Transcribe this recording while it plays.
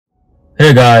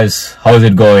Hey guys, how's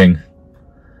it going?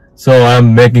 So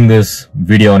I'm making this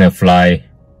video on a fly.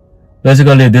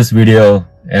 Basically this video,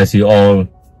 as you all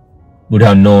would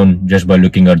have known just by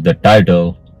looking at the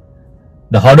title,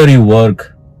 the harder you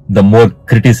work, the more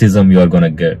criticism you are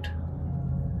gonna get.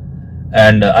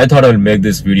 And I thought I'll make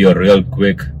this video real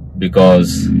quick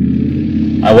because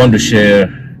I want to share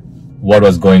what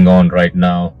was going on right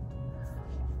now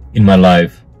in my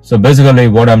life. So basically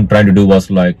what I'm trying to do was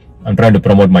I'm trying to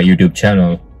promote my YouTube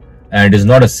channel, and it's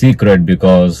not a secret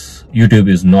because YouTube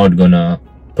is not gonna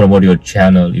promote your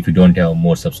channel if you don't have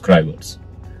more subscribers.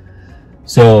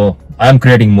 So I'm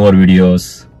creating more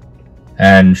videos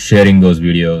and sharing those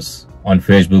videos on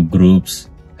Facebook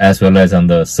groups as well as on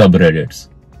the subreddits.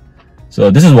 So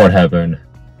this is what happened.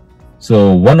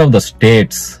 So one of the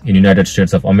states in United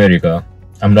States of America,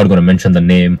 I'm not gonna mention the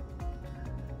name,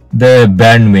 they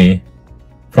banned me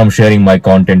from sharing my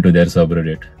content to their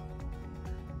subreddit.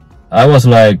 I was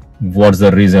like, what's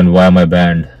the reason? Why am I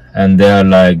banned? And they are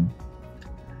like,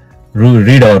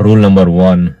 read our rule number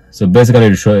 1. So basically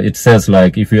it says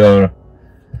like, if you are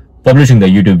publishing the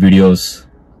YouTube videos,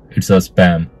 it's a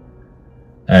spam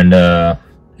and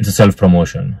it's a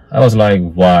self-promotion. I was like,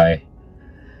 why?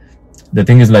 The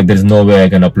thing is like, there's no way I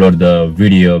can upload the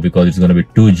video because it's going to be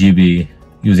 2 GB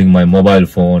using my mobile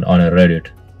phone on a Reddit.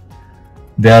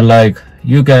 They are like,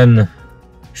 you can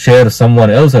share someone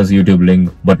else's YouTube link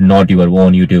but not your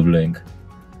own YouTube link.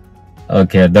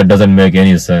 Okay, that doesn't make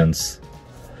any sense.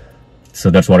 So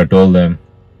that's what I told them,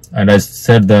 and I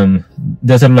said them,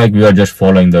 they said like, we are just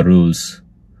following the rules,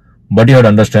 but you have to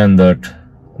understand that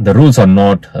the rules are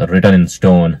not written in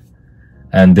stone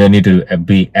and they need to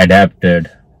be adapted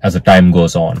as the time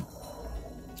goes on,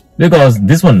 because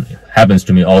this one happens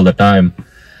to me all the time.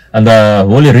 And the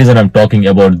only reason I'm talking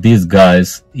about these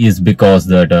guys is because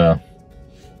that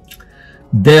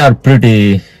they are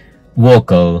pretty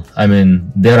vocal. I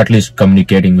mean, they're at least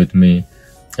communicating with me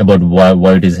about why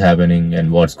it is happening and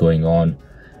what's going on.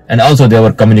 And also they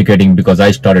were communicating because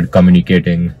I started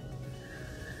communicating.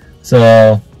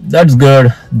 So that's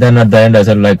good. Then at the end I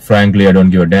said like, frankly, I don't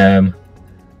give a damn.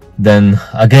 Then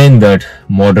again that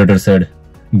moderator said,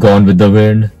 Gone with the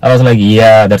Wind. I was like,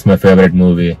 yeah, that's my favorite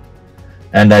movie.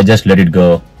 And I just let it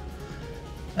go.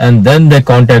 And then they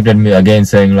contacted me again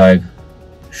saying like,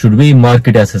 should we mark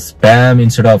it as a spam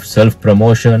instead of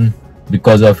self-promotion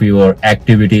because of your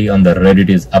activity on the Reddit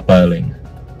is appalling.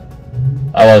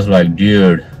 I was like,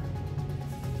 dude,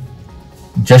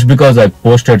 just because I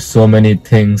posted so many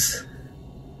things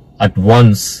at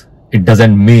once, it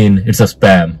doesn't mean it's a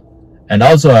spam. And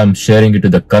also I'm sharing it to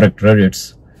the correct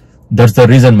Reddits. That's the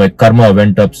reason my karma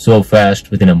went up so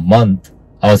fast. Within a month,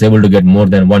 I was able to get more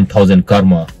than 1000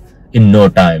 karma in no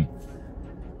time.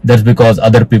 That's because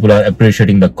other people are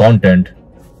appreciating the content,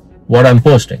 what I'm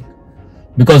posting.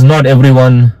 Because not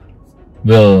everyone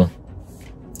will,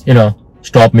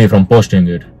 stop me from posting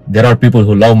it. There are people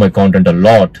who love my content a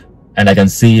lot, and I can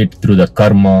see it through the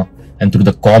karma and through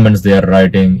the comments they are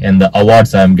writing and the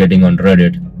awards I am getting on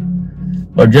Reddit.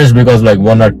 But just because like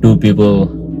 1 or 2 people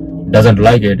doesn't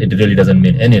like it, it really doesn't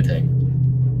mean anything.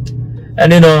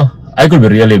 And I could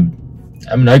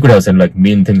have said like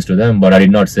mean things to them, but I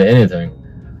did not say anything.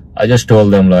 I just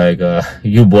told them like,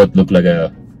 you both look like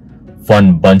a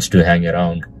fun bunch to hang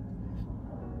around.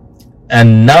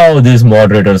 And now these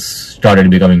moderators started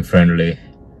becoming friendly.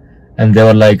 And they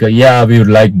were like, yeah, we would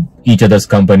like each other's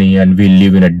company and we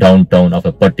live in a downtown of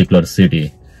a particular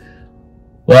city.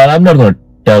 Well, I'm not going to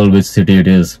tell which city it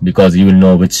is because you will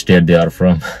know which state they are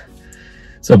from.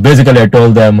 So basically I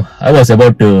told them I was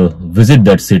about to visit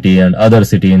that city and other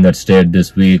city in that state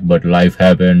this week, but life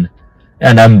happened.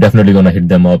 And I'm definitely gonna hit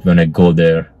them up when I go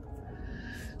there.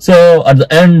 So at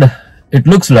the end, it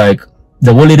looks like the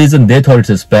only reason they thought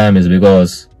it's a spam is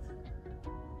because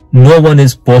no one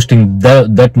is posting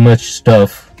that much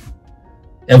stuff.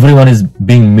 Everyone is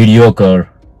being mediocre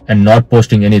and not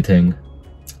posting anything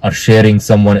or sharing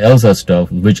someone else's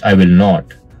stuff, which I will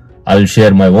not. I will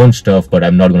share my own stuff, but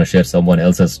I'm not gonna share someone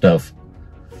else's stuff.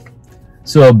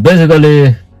 So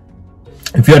basically,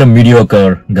 if you're a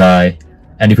mediocre guy,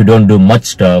 and if you don't do much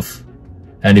stuff,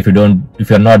 and if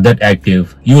you're not that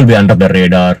active, you will be under the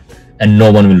radar and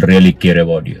no one will really care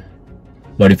about you.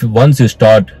 But once you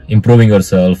start improving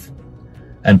yourself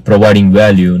and providing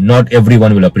value, not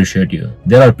everyone will appreciate you.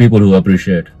 There are people who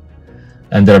appreciate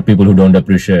and there are people who don't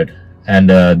appreciate. And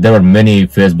there were many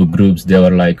Facebook groups, they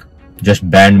were like, just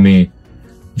ban me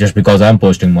just because I'm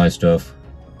posting my stuff.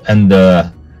 And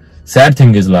the sad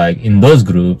thing is like, in those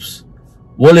groups,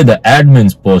 only the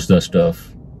admins post the stuff.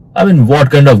 I mean, what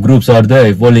kind of groups are there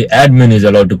if only admin is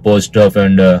allowed to post stuff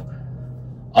and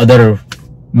other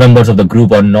members of the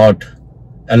group are not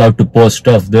allowed to post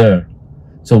stuff there.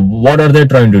 So what are they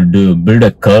trying to do? Build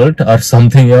a cult or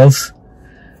something else?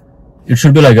 It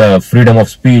should be like a freedom of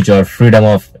speech or freedom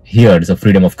of here. It's a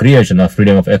freedom of creation or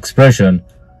freedom of expression.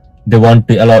 They want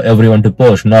to allow everyone to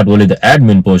post, not only the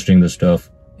admin posting the stuff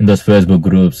in those Facebook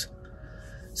groups.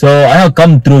 So I have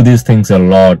come through these things a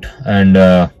lot, and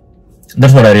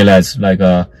that's what I realized. Like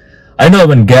I know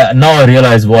now I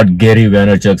realize what Gary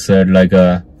Vaynerchuk said. Like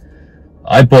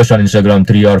I post on Instagram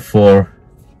 3 or 4,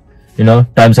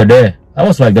 times a day. I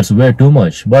was like, that's way too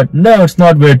much. But no, it's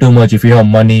not way too much. If you have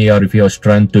money or if you have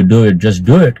strength to do it, just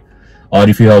do it. Or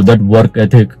if you have that work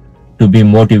ethic to be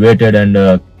motivated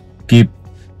and keep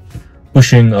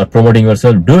pushing or promoting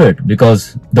yourself, do it,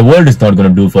 because the world is not going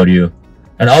to do for you.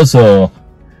 And also,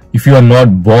 if you are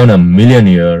not born a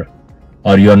millionaire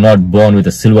or you are not born with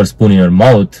a silver spoon in your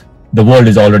mouth, the world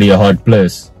is already a hard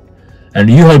place. And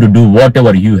you have to do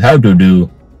whatever you have to do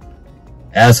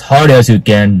as hard as you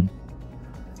can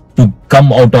to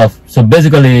come out of. So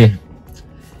basically,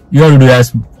 you have to do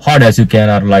as hard as you can,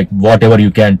 or like whatever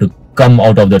you can to come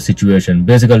out of that situation.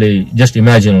 Basically, just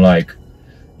imagine like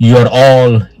you are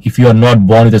all, if you are not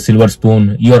born with a silver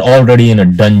spoon, you are already in a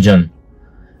dungeon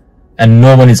and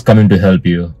no one is coming to help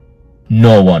you.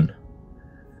 No one.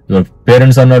 Your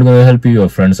parents are not going to help you, your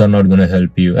friends are not going to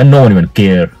help you, and no one even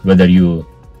care whether you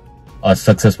are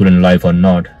successful in life or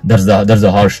not. That's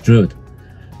the harsh truth.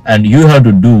 And you have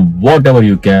to do whatever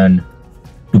you can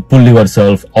to pull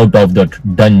yourself out of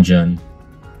that dungeon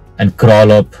and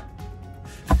crawl up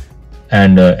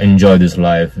and enjoy this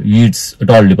life. It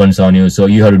all depends on you. So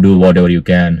you have to do whatever you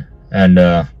can, and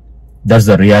that's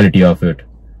the reality of it.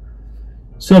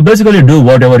 So basically, do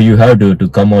whatever you have to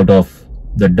come out of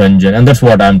the dungeon, and that's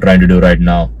what I'm trying to do right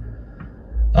now.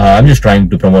 I'm just trying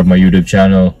to promote my YouTube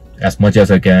channel as much as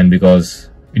I can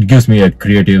because it gives me a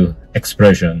creative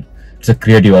expression. It's a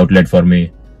creative outlet for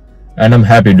me, and I'm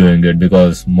happy doing it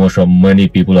because many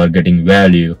people are getting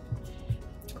value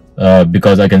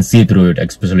because I can see through it,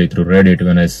 especially through Reddit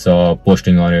when I saw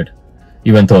posting on it.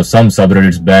 Even though some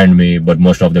subreddits banned me, but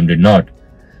most of them did not.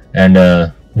 And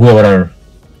whoever are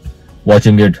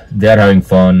watching it, they are having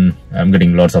fun. I'm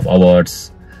getting lots of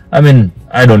awards. I mean,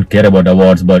 I don't care about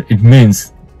awards, but it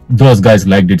means those guys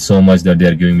liked it so much that they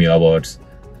are giving me awards.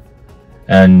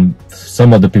 And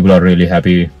some of the people are really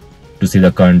happy to see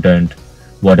the content,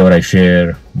 whatever I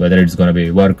share, whether it's going to be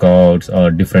workouts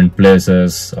or different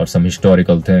places or some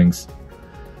historical things.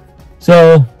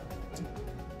 So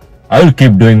I will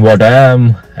keep doing what I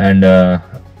am, and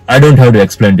I don't have to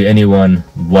explain to anyone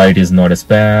why it is not a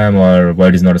spam or why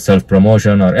it is not a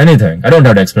self-promotion or anything. I don't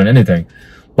have to explain anything.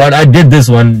 But I did this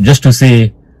one just to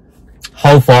see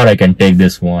how far I can take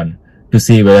this one, to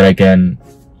see whether I can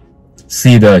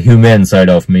see the humane side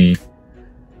of me.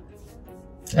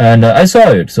 And I saw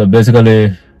it. So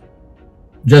basically,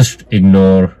 just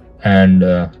ignore and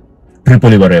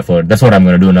triple your effort. That's what I'm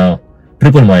going to do now.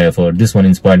 Triple my effort. This one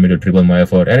inspired me to triple my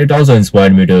effort, and it also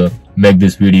inspired me to make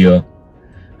this video.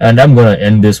 And I'm going to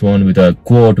end this one with a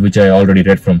quote which I already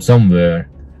read from somewhere,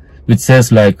 which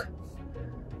says like,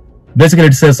 basically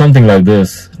it says something like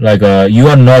this, like you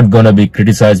are not going to be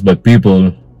criticized by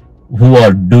people who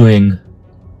are doing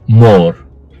more.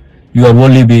 You will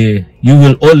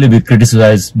only be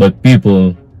criticized by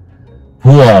people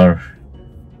who are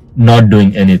not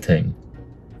doing anything.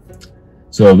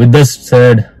 So with this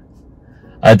said,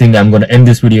 I think I'm going to end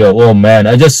this video. Oh man,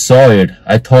 I just saw it.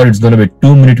 I thought it's going to be a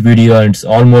 2-minute video, and it's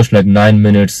almost like 9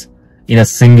 minutes in a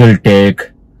single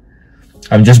take.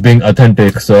 I'm just being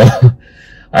authentic. So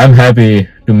I'm happy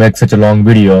to make such a long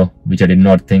video, which I did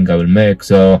not think I will make.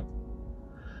 So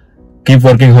keep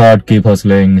working hard, keep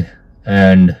hustling,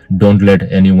 and don't let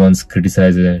anyone's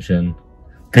criticizing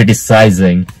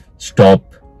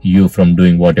stop you from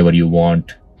doing whatever you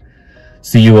want.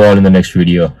 See you all in the next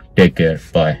video. Take care.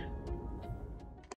 Bye.